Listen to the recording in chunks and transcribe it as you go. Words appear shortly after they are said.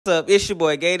What's up? It's your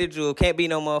boy Gator Jewel. Can't be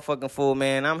no motherfucking fool,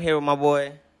 man. I'm here with my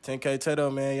boy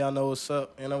 10KTaeDoe, man. Y'all know what's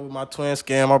up. And I'm with my twin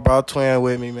scam. I brought twin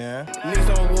with me, man.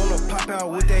 Niggas don't wanna pop out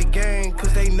with that gang,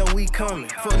 cause they know we coming.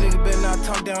 Fuck nigga better not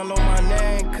talk down on my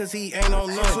name, cause he ain't on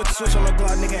none. Switch on the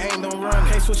Glock, nigga ain't no run.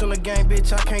 Can't switch on the gang,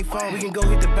 bitch, I can't phone. We can go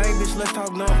hit the bank, bitch, let's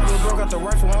talk numbers. Lil' bro got the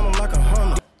rifle on him like a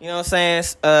Hummer. You know what I'm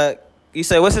saying? You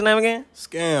say, what's his name again?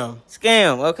 Scam.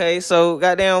 Okay, so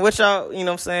goddamn, what y'all, you know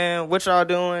what I'm saying? What y'all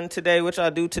doing today? What y'all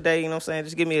do today? You know what I'm saying?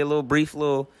 Just give me a little brief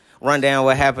rundown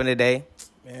what happened today.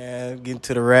 Man, getting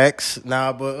to the racks.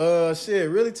 Nah, but shit,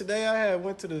 really today I had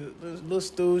went to the little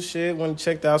stool shit, went and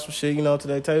checked out some shit, you know,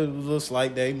 today. Today was a little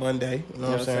slight day, Monday, you know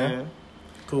what I'm saying?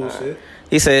 Cool shit.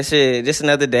 He said, shit, just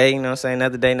another day, you know what I'm saying?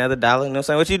 Another day, another dollar, you know what I'm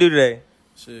saying? What you do today?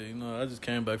 Shit, you know, I just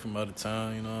came back from out of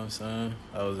town, you know what I'm saying?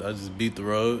 I just beat the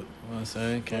road, you know what I'm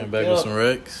saying? Came back with some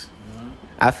wrecks, you know?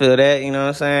 I feel that, you know what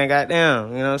I'm saying?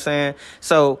 Goddamn, you know what I'm saying?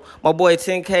 So, my boy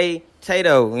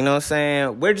 10KTaeDoe, you know what I'm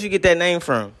saying? Where did you get that name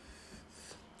from?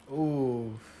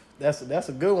 Ooh, that's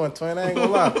a good one, twin. I ain't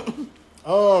gonna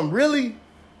lie. Really,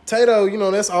 Taedo, you know,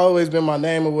 that's always been my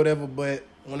name or whatever, but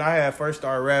when I had first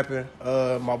started rapping,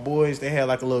 my boys, they had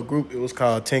like a little group. It was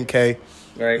called 10K.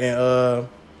 Right. And,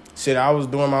 shit, I was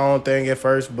doing my own thing at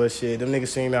first, but shit, them niggas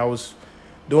seen I was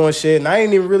doing shit, and I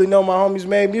didn't even really know my homies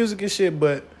made music and shit,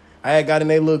 but I had got in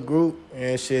their little group,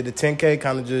 and shit, the 10K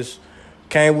kind of just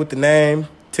came with the name,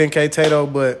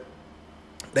 10KTaeDoe, but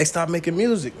they stopped making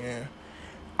music, man.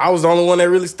 I was the only one that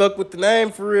really stuck with the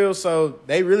name for real, so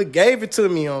they really gave it to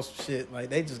me on some shit. Like,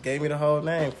 they just gave me the whole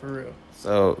name for real.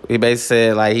 So, he basically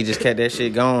said, like, he just kept that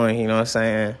shit going, you know what I'm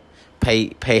saying?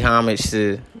 Pay homage to,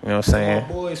 you know what I'm saying?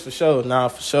 My boys, for sure. Nah,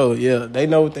 for sure, yeah. They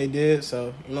know what they did,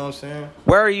 so, you know what I'm saying?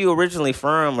 Where are you originally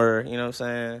from, or, you know what I'm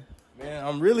saying? Man,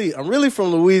 I'm really from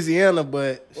Louisiana,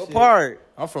 but what part?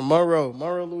 I'm from Monroe,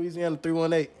 Louisiana,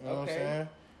 318. You know what I'm saying?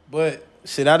 But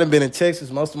shit, I done been in Texas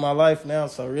most of my life now,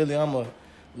 so really I'm a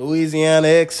Louisiana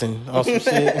ex and on some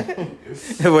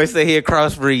shit. Boy say he a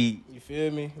crossbreed. You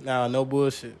feel me? Nah, no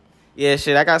bullshit. Yeah,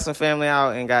 shit. I got some family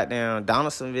out in goddamn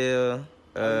Donaldsonville.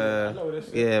 I know this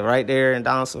shit. Yeah, right there in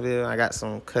Donaldsonville. I got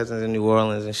some cousins in New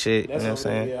Orleans and shit. That's you know what I'm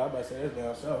saying? Yeah, I'm about to say that's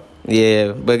down south.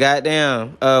 Yeah, but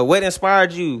goddamn, what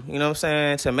inspired you, you know what I'm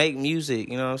saying, to make music,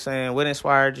 you know what I'm saying? What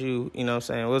inspired you, you know what I'm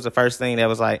saying? What was the first thing that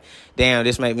was like, damn,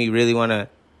 this made me really want to,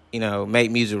 you know,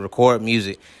 make music, record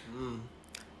music?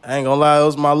 I ain't gonna lie, it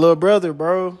was my little brother,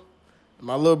 bro.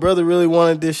 My little brother really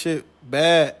wanted this shit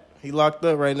bad. He locked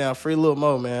up right now. Free Lil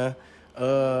Mo, man.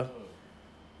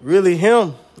 Really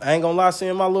him. I ain't gonna lie,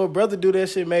 seeing my little brother do that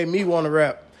shit made me want to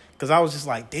rap. Because I was just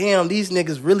like, damn, these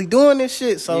niggas really doing this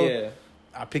shit. So yeah.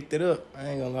 I picked it up. I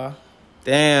ain't gonna lie.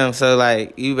 Damn, so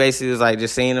like you basically was like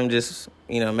just seeing him just,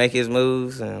 you know, make his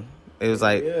moves, and it was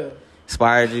like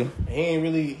inspired you. He ain't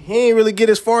really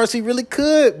get as far as he really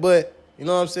could, but you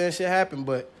know what I'm saying? Shit happened,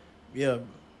 but yeah,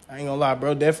 I ain't gonna lie,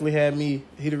 bro. Definitely had me.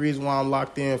 He the reason why I'm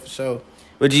locked in for sure.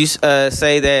 Would you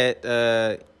say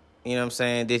that, you know what I'm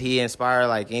saying, did he inspire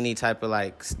like any type of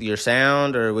like your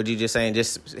sound, or would you just saying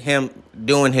just him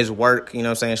doing his work, you know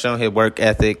what I'm saying, showing his work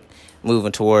ethic,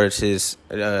 moving towards his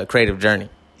creative journey?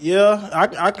 Yeah,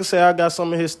 I can say I got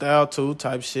some of his style too,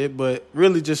 type shit, but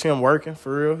really just him working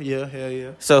for real. Yeah, hell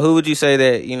yeah. So who would you say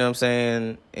that, you know what I'm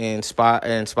saying,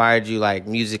 inspired you like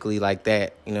musically like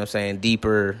that, you know what I'm saying,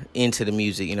 deeper into the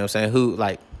music, you know what I'm saying? Who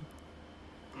like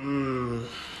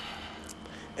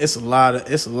It's a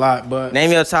lot, but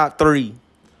name your top three.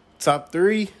 Top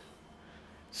three?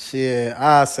 Shit,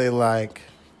 I say like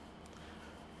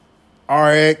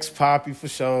RX, Poppy for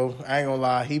sure. I ain't gonna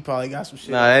lie, he probably got some shit.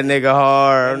 Nah, that nigga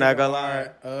hard. I'm not gonna lie.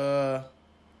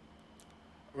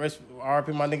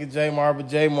 RP my nigga J-Mar, but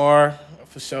J-Mar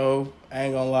for sure. I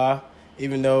ain't gonna lie.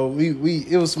 Even though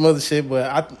it was some other shit,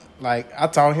 but I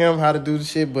taught him how to do the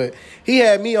shit, but he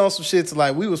had me on some shit to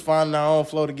like we was finding our own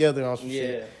flow together on some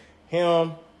shit.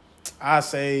 Him, I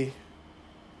say,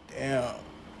 damn,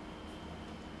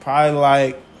 probably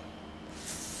like,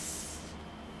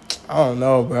 I don't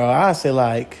know, bro. I say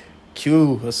like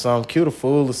Q or something, Q the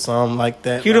Fool or something like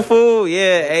that. Q the Fool,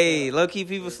 yeah. Hey, low key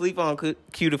people sleep on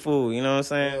Q the Fool. You know what I'm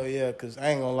saying? Hell yeah, cause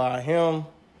I ain't gonna lie, him.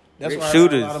 That's why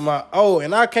shooters. A lot of my,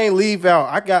 and I can't leave out.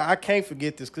 I can't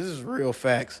forget this because this is real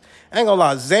facts. I ain't gonna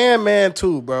lie, Zan Man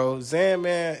too, bro. Zan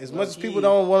Man. As much as people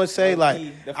don't want to say, like,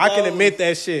 I can admit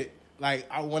that shit. Like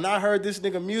when I heard this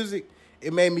nigga music,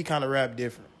 it made me kind of rap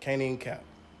different. Can't even cap.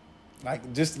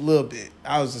 Like just a little bit.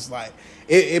 I was just like,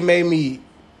 it made me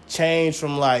change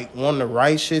from like wanting to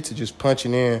write shit to just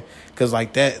punching in. Cause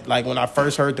like that, like when I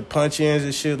first heard the punch ins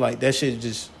and shit, like that shit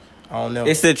just, I don't know.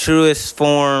 It's the truest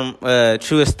form,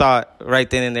 truest thought right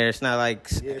then and there. It's not like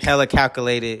hella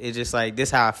calculated. It's just like,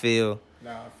 this how I feel.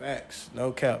 Nah, facts.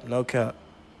 No cap. No cap.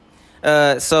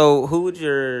 So who would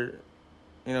your, you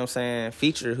know what I'm saying,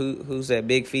 feature? Who's that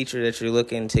big feature that you're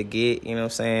looking to get? You know what I'm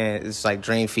saying? It's like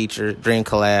dream feature, dream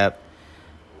collab.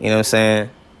 You know what I'm saying?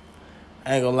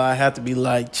 I ain't gonna lie, have to be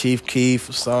like Chief Keef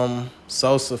or some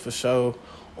Sosa for sure.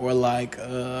 Or like,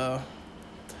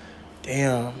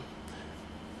 damn.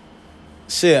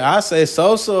 Shit, I say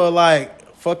Sosa or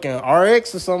like fucking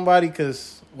RX or somebody,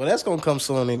 because, well, that's gonna come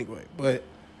soon anyway. But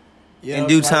yeah, in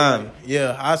due time.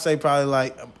 Yeah, I say probably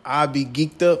like I'd be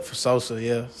geeked up for Sosa.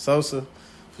 Yeah, Sosa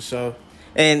for sure.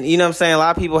 And you know what I'm saying? A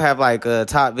lot of people have like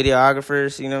top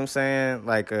videographers, you know what I'm saying?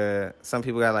 Like some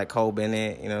people got like Cole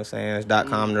Bennett, you know what I'm saying? It's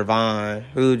 .com Nirvana.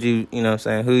 Who would you know what I'm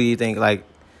saying? Who do you think like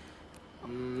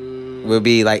would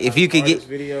be like if you could get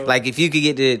video. Like if you could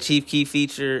get the Chief Keef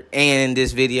feature and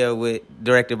this video with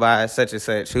directed by such and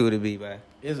such, who would it be by?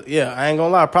 Yeah, I ain't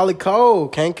gonna lie, probably Cole.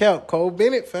 Can't count Cole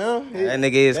Bennett, fam. That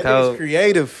nigga is cold. Nigga's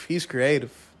creative. He's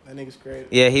creative. That nigga's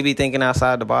creative. Yeah, he be thinking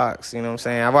outside the box, you know what I'm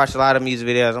saying? I watched a lot of music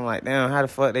videos. I'm like, damn, how the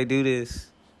fuck they do this?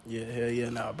 Yeah, hell yeah.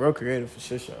 Nah, bro, creative for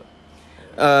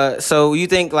sure. So you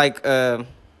think like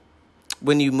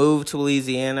when you moved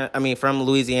to from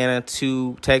Louisiana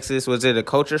to Texas, was it a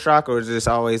culture shock or was it just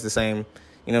always the same,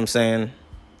 you know what I'm saying?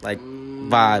 Like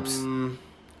vibes?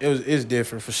 It's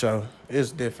different for sure.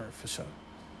 It's different for sure.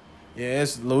 Yeah,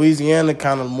 it's Louisiana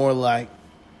kind of more like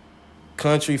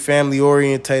country, family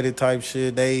orientated type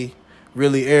shit. They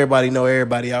really, everybody know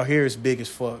everybody. Out here it's big as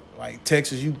fuck. Like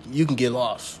Texas, you can get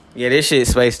lost. Yeah, this shit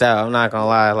spaced out. I'm not gonna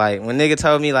lie. Like when nigga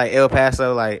told me like El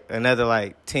Paso, like another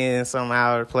like 10 some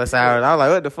hours plus hours, I was like,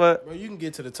 what the fuck? Bro, you can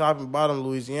get to the top and bottom of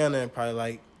Louisiana in probably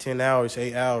like 10 hours,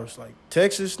 8 hours. Like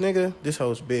Texas, nigga, this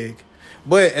hoe's big.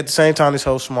 But at the same time, this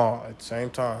hoe's small. At the same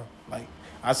time, like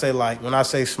I say, like when I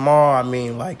say small, I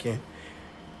mean like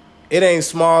it ain't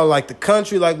small like the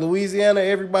country, like Louisiana.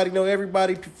 Everybody know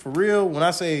everybody for real. When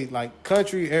I say like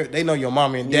country, they know your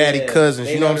mama and daddy, cousins.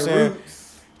 You know what I'm saying? Roots.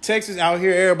 Texas out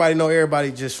here, everybody know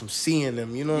everybody just from seeing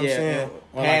them. You know what I'm saying?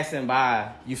 Passing like,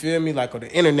 by. You feel me? Like on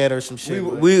the internet or some shit.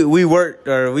 We worked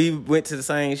or we went to the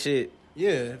same shit.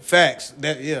 Yeah, facts.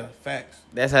 Facts.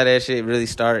 That's how that shit really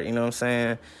started. You know what I'm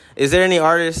saying? Is there any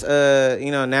artists,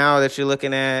 now that you're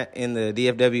looking at in the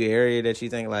DFW area that you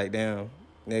think like, damn,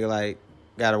 nigga, like,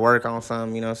 gotta work on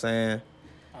something, you know what I'm saying?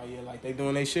 Oh, yeah, like they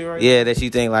doing their shit right now? Yeah, that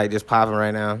you think like just popping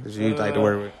right now that you like to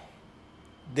work with?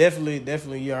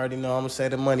 Definitely, you already know. I'm gonna say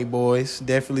the Money Boys.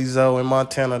 Definitely Zoe and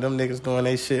Montana. Them niggas doing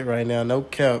their shit right now. No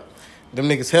cap. Them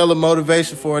niggas hella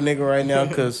motivation for a nigga right now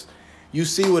because you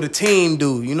see what a team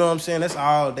do. You know what I'm saying? That's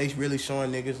all they really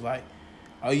showing niggas like,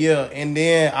 oh yeah. And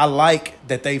then I like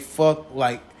that they fuck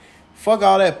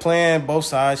all that playing both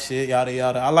sides shit, yada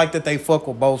yada. I like that they fuck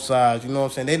with both sides. You know what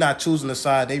I'm saying? They not choosing a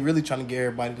side. They really trying to get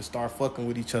everybody to start fucking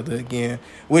with each other again,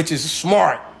 which is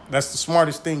smart. That's the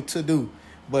smartest thing to do.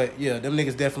 But yeah, them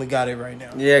niggas definitely got it right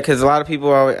now. Yeah, because a lot of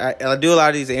people I do a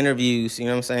lot of these interviews. You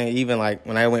know what I'm saying? Even like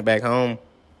when I went back home.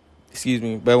 Excuse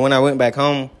me, but when I went back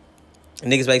home,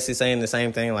 niggas basically saying the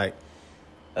same thing. Like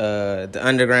the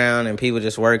underground and people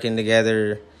just working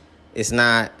together. It's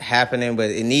not happening, but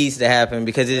it needs to happen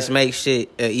because it just makes shit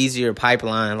an easier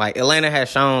pipeline. Like Atlanta has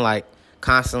shown, like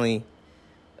constantly.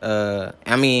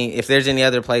 I mean, if there's any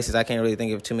other places, I can't really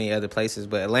think of too many other places.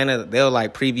 But Atlanta, they'll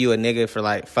like preview a nigga for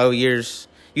like 4 years.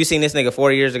 You seen this nigga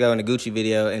 4 years ago in the Gucci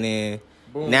video, and then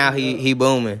now he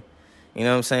booming. You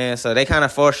know what I'm saying? So they kind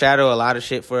of foreshadow a lot of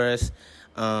shit for us.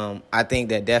 I think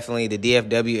that definitely the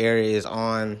DFW area is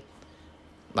on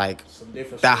like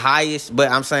the highest, but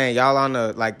I'm saying y'all on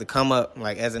the come up,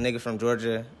 like as a nigga from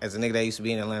Georgia, as a nigga that used to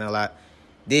be in Atlanta a lot,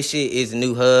 this shit is a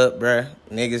new hub, bruh.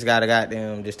 Niggas gotta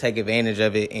goddamn just take advantage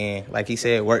of it and, like he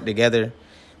said, work together.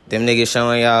 Them niggas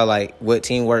showing y'all like what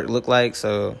teamwork look like,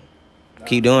 so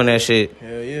keep doing that shit.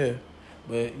 Hell yeah.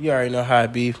 But you already know how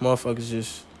it be. Motherfuckers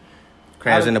just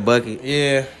crabs in the bucket.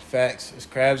 Yeah, facts. It's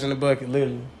crabs in the bucket,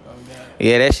 literally. Oh, God.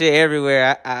 Yeah, that shit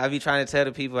everywhere. I be trying to tell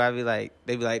the people, they be like,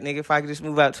 nigga, if I could just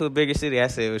move out to a bigger city, I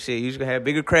said, well, shit, you just gonna have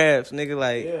bigger crabs, nigga.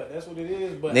 Like, yeah, that's what it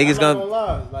is. But niggas I'm not gonna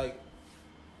lie. Like,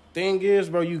 thing is,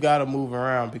 bro, you gotta move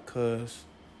around because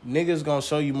niggas gonna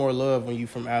show you more love when you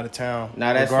from out of town.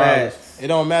 Nah, that's facts. It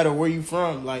don't matter where you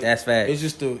from. Like, that's facts. It's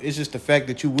just the fact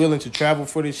that you willing to travel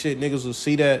for this shit. Niggas will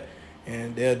see that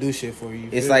and they'll do shit for you.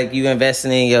 It's like you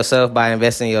investing in yourself by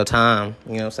investing your time.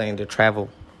 You know what I'm saying? To travel.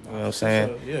 You know what I'm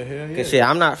saying? Yeah, hell yeah. Cause shit,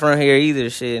 I'm not from here either.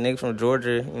 Shit, nigga from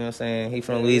Georgia. You know what I'm saying? He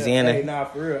from Louisiana. Yeah. Hey, nah,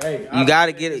 for real. Hey, you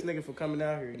gotta get this nigga for coming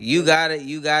out here. You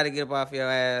gotta get up off your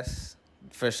ass.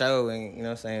 for sure, and you know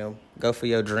what I'm saying, go for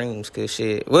your dreams, cause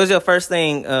shit. What was your first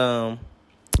thing,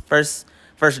 first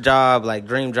job, like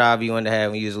dream job you wanted to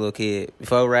have when you was a little kid?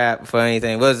 Before rap, before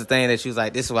anything, what was the thing that you was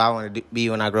like, this is what I want to be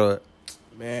when I grow up?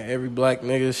 Man, every black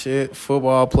nigga shit,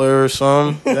 football player or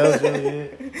something. That was really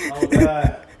it. Oh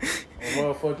God, a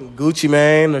motherfucking Gucci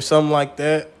Mane or something like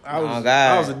that. I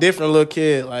was a different little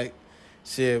kid. Like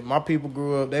shit, my people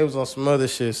grew up, they was on some other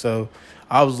shit, so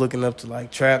I was looking up to like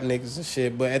trap niggas and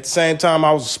shit. But at the same time,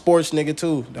 I was a sports nigga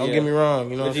too. Don't get me wrong.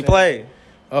 You know what you play?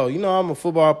 Oh, you know I'm a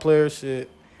football player.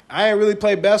 Shit, I ain't really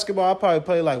play basketball. I probably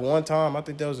played like one time. I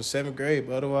think that was in 7th grade.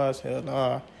 But otherwise, hell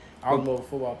nah. I was more of a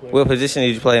football player. What position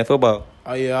did you play in football?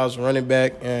 Oh yeah, I was running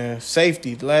back and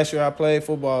safety. The last year I played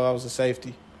football, I was a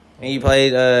safety. And you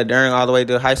played during all the way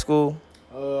to high school?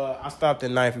 I stopped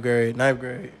in 9th grade. 9th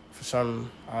grade for some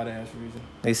odd ass reason.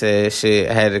 They said shit,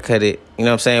 I had to cut it. You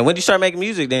know what I'm saying? When did you start making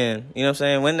music then? You know what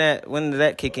I'm saying? When did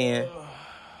that kick in?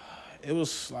 It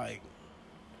was like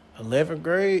 11th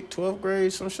grade, 12th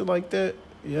grade, some shit like that.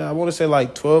 Yeah, I want to say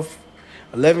like 11th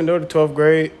or the 12th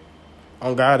grade.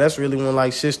 Oh God, that's really when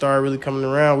like shit started really coming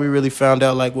around. We really found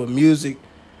out like what music,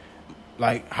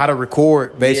 like how to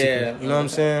record basically. Yeah, you know what I'm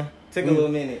saying? Took a little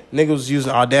minute. Niggas was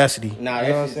using Audacity. Nah, you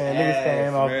know what I'm saying? Niggas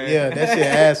came off. Man. Yeah, that shit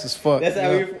ass as fuck. That's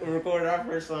how we recorded our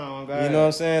first song. God. You know what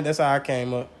I'm saying? That's how I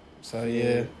came up. So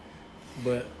yeah,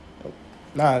 but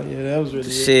nah, yeah, that was really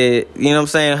shit. You know what I'm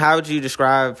saying? How would you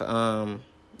describe, you know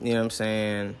what I'm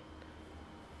saying,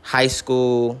 high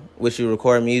school, which you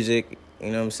record music? You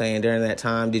know what I'm saying? During that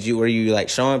time, were you like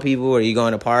showing people, or you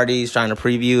going to parties trying to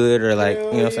preview it, or like, you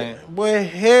know what I'm saying? Boy,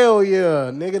 hell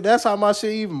yeah, nigga. That's how my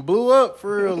shit even blew up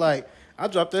for real. Like, I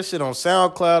dropped that shit on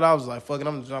SoundCloud. I was like, fuck it,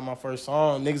 I'm gonna drop my first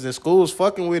song. Niggas at school was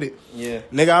fucking with it. Yeah.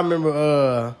 Nigga, I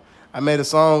remember I made a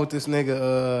song with this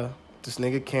nigga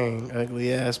King,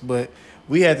 ugly ass, but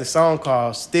we had the song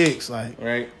called Sticks. Like,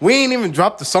 right. We ain't even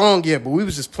dropped the song yet, but we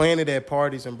was just playing it at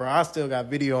parties, and bro, I still got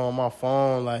video on my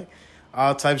phone, like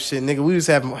all type of shit, nigga. We was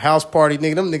having a house party,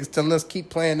 nigga. Them niggas telling us keep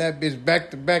playing that bitch back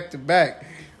to back to back.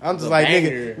 I'm just like,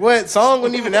 nigga, what? Song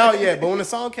wasn't even out yet, but when the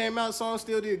song came out, the song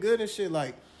still did good and shit.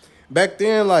 Like, back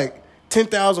then, like,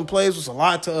 10,000 plays was a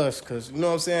lot to us, because, you know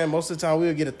what I'm saying, most of the time we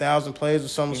would get 1,000 plays or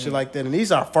some shit like that, and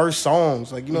these are our first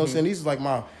songs. Like, you know what I'm saying? These are like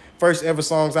my first ever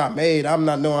songs I made. I'm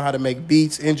not knowing how to make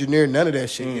beats, engineer, none of that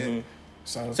shit yet.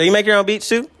 So you make your own beats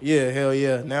too? Yeah, hell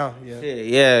yeah. Now, yeah. Shit,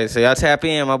 yeah, so y'all tap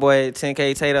in. My boy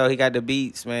 10KTaeDoe, he got the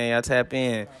beats, man. Y'all tap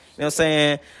in. You know what I'm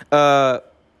saying?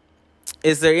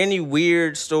 Is there any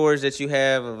weird stories that you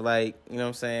have of, like, you know what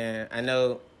I'm saying? I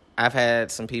know I've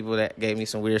had some people that gave me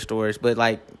some weird stories, but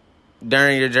like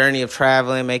during your journey of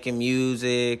traveling, making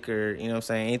music, or, you know what I'm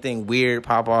saying, anything weird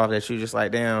pop off that you just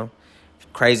like, damn,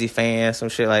 crazy fan, some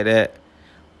shit like that?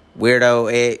 Weirdo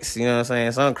X, you know what I'm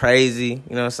saying? Something crazy,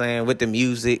 you know what I'm saying, with the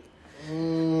music.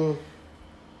 Hold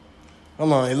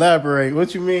on, elaborate.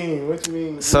 What you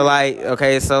mean? So, like,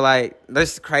 okay,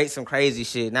 let's create some crazy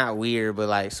shit. Not weird, but,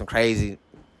 like, some crazy,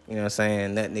 you know what I'm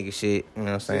saying, that nigga shit, you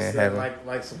know what I'm saying?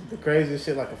 Like some the crazy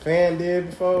shit like a fan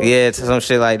did before? Yeah, some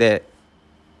shit like that.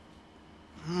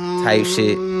 Type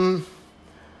shit.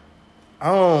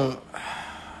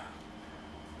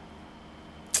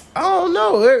 I don't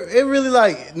know. It really,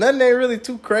 like, nothing ain't really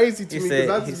too crazy to me, because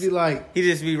I just be like, he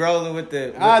just be rolling with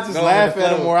the. I just laugh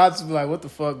at him, or I just be like, what the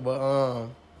fuck? But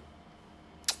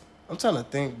I'm trying to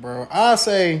think, bro. I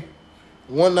say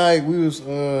one night we was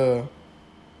I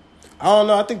don't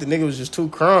know. I think the nigga was just too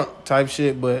crunk type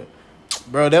shit. But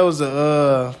bro, that was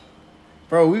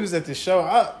bro. We was at the show.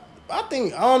 I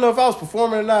don't know if I was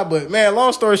performing or not, but man,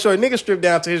 long story short, nigga stripped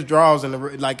down to his drawers in the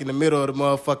middle of the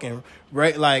motherfucking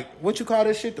like, what you call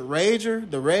this shit? The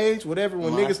rage, whatever.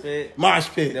 When mosh niggas pit. Mosh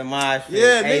pit. The mosh pit.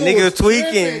 Yeah, hey, nigga was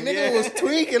tweaking. Nigga was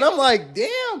tweaking. I'm like,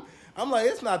 damn. I'm like,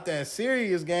 it's not that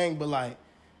serious, gang, but like,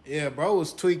 yeah, bro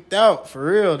was tweaked out for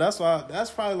real. That's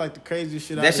probably like the craziest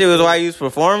shit. That shit was why you was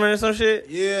performing or some shit.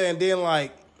 Yeah, and then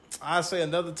like, I say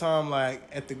another time, like,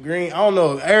 at the Green, I don't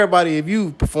know, everybody, if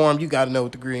you perform, you got to know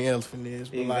what the Green Elephant is.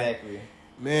 But exactly. Like,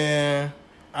 man,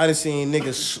 I done seen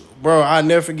niggas, bro, I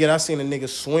never forget, I seen a nigga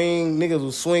swing. Niggas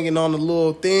was swinging on the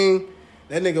little thing.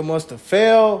 That nigga must have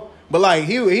fell. But, like,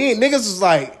 he niggas was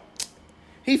like,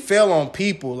 he fell on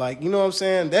people. Like, you know what I'm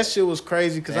saying? That shit was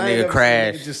crazy, because I ain't never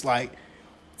crashed. seen niggas just, like,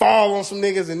 fall on some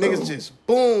niggas, and niggas just,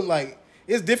 boom, like,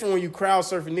 it's different when you crowd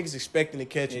surfing, niggas expecting to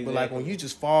catch you. Exactly. But, like, when you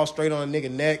just fall straight on a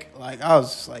nigga neck, like, I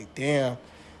was just like, damn,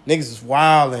 niggas is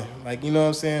wilding. Like, you know what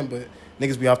I'm saying? But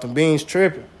niggas be off them beans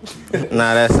tripping.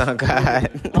 Nah, that's on God.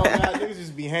 Oh, God, niggas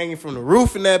just be hanging from the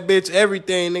roof in that bitch.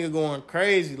 Everything, nigga going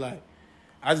crazy. Like,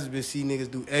 I just been see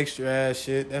niggas do extra ass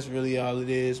shit. That's really all it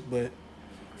is. But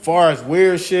far as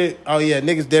weird shit, oh yeah,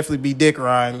 niggas definitely be dick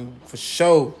riding for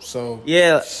sure. So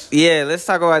yeah, let's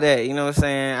talk about that. You know what I'm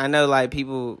saying? I know like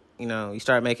people, you know, you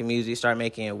start making music, you start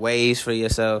making waves for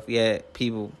yourself. Yeah,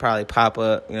 people probably pop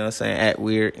up, you know what I'm saying, act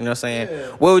weird. You know what I'm saying? Yeah.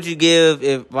 What would you give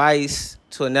advice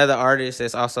to another artist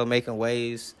that's also making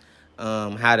waves,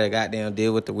 how to goddamn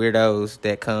deal with the weirdos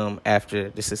that come after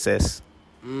the success?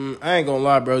 I ain't gonna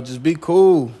lie, bro. Just be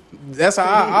cool. That's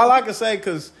all I can say,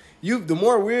 because the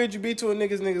more weird you be to a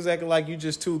niggas acting like you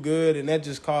just too good, and that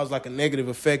just cause like a negative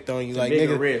effect on you. Like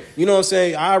nigga, you know what I'm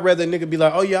saying? I'd rather nigga be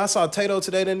like, oh yeah, I saw TaeDoe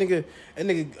today. That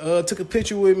nigga took a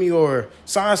picture with me or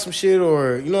signed some shit,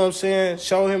 or you know what I'm saying?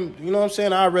 Show him, you know what I'm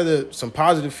saying? I'd rather some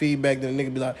positive feedback than a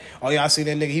nigga be like, oh yeah, I see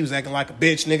that nigga, he was acting like a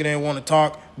bitch. Nigga didn't want to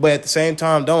talk, but at the same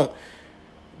time, don't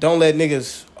let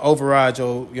niggas override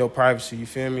your privacy. You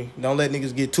feel me? Don't let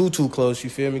niggas get too close. You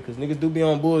feel me? Because niggas do be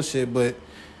on bullshit, but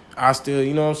I still,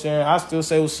 you know what I'm saying? I still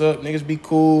say what's up. Niggas be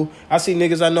cool. I see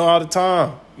niggas I know all the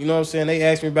time. You know what I'm saying? They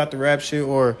ask me about the rap shit,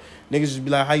 or niggas just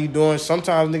be like, how you doing?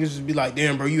 Sometimes niggas just be like,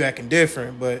 damn, bro, you acting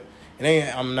different. But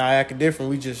I'm not acting different.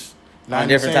 We just not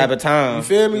different type of time. You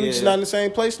feel me? Yeah. We just not in the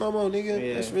same place no more, nigga.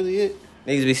 Yeah. That's really it.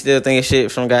 Niggas be still thinking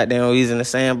shit from goddamn we was in the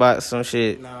sandbox, some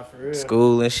shit. Nah, for real.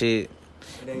 School and shit.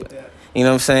 It ain't that. You know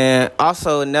what I'm saying?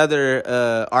 Also,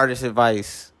 another artist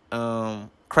advice,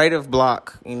 creative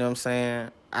block. You know what I'm saying?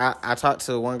 I talked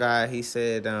to one guy. He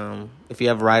said, if you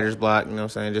have writer's block, you know what I'm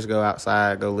saying, just go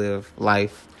outside, go live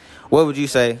life. What would you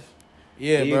say?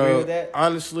 Yeah, Do you bro. agree with that?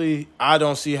 Honestly, I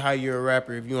don't see how you're a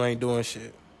rapper if you ain't doing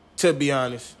shit. To be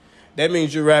honest, that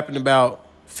means you're rapping about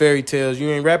fairy tales. You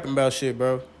ain't rapping about shit,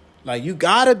 bro. Like, you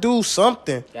gotta do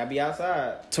something. Gotta be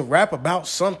outside to rap about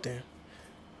something.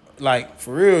 Like,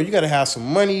 for real, you gotta have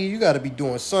some money. You gotta be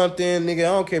doing something, nigga.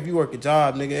 I don't care if you work a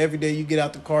job, nigga. Every day you get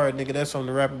out the car, nigga, that's something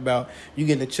to rap about. You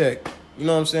getting a check. You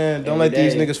know what I'm saying? Don't let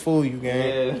these niggas fool you,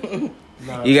 gang. Yeah.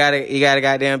 Nah. You gotta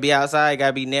goddamn be outside. You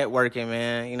gotta be networking,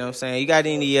 man. You know what I'm saying? You got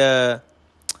any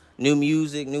new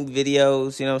music, new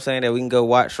videos, you know what I'm saying, that we can go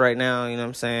watch right now, you know what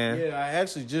I'm saying? Yeah, I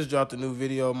actually just dropped a new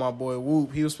video of my boy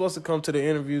Whoop. He was supposed to come to the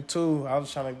interview too. I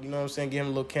was trying to, you know what I'm saying, give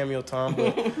him a little cameo time,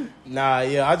 but nah,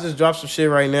 yeah, I just dropped some shit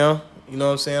right now. You know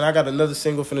what I'm saying? I got another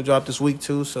single finna drop this week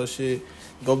too, so shit,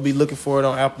 go be looking for it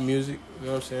on Apple Music. You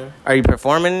know what I'm saying? Are you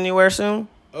performing anywhere soon?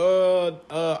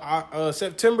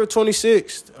 September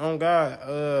 26th. Oh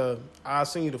God. I'll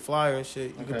send you the flyer and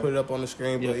shit. You can put it up on the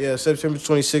screen. But yeah, September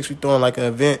 26th, we throwing like an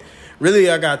event. Really,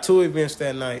 I got 2 events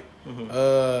that night.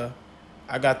 Mm-hmm.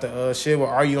 I got the shit with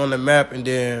Are You on the Map, and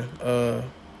then the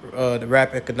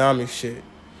rap economics shit.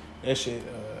 That shit.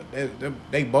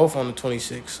 They both on the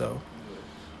 26th. So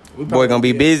we boy gonna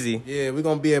be busy. Yeah, we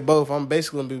gonna be at both. I'm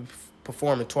basically gonna be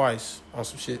performing twice on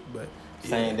some shit, but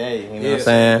same day. You know what I'm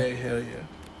saying? Same day, hell yeah.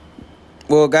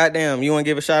 Well, goddamn, you want to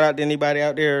give a shout out to anybody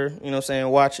out there, you know what I'm saying,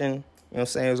 watching, you know what I'm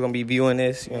saying, who's going to be viewing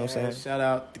this, you know what I'm saying? Shout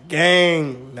out the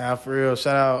gang. Nah, for real.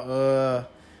 Shout out,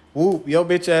 Whoop, your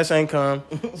bitch ass ain't come.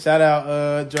 Shout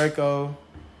out, Draco,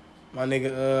 my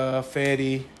nigga,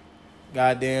 Fetty,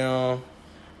 goddamn,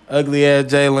 ugly ass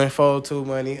Jalen, fold 2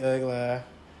 money, ugly.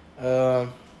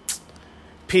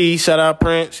 P, shout out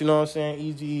Prince, you know what I'm saying?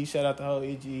 EGE, shout out the whole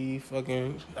EGE.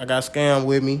 Fucking, I got Scam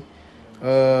with me.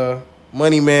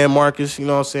 Money Man Marcus, you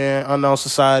know what I'm saying? Unknown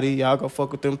Society, y'all go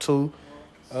fuck with them too.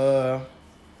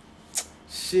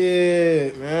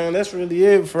 Shit, man, that's really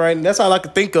it for right now. That's all I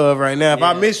can think of right now. If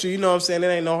I miss you, you know what I'm saying? It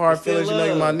ain't no hard feelings, you know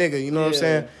you're my nigga, you know what I'm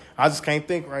saying? I just can't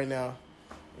think right now.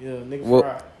 Yeah,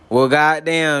 nigga Well,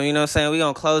 goddamn, you know what I'm saying? We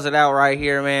gonna close it out right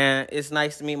here, man. It's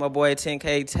nice to meet my boy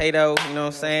 10KTaeDoe, you know what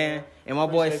I'm saying? And my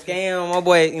boy Scam, my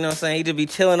boy, you know what I'm saying? He just be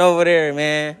chilling over there,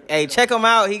 man. Hey, check him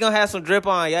out. He gonna have some drip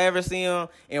on. Y'all ever see him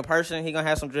in person? He gonna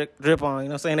have some drip on. You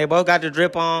know what I'm saying? They both got the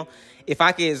drip on. If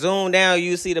I could zoom down,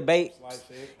 you see the bait.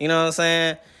 You know what I'm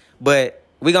saying? But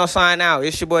we gonna sign out.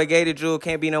 It's your boy Gator Jewel.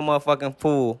 Can't be no motherfucking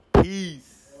fool. Peace.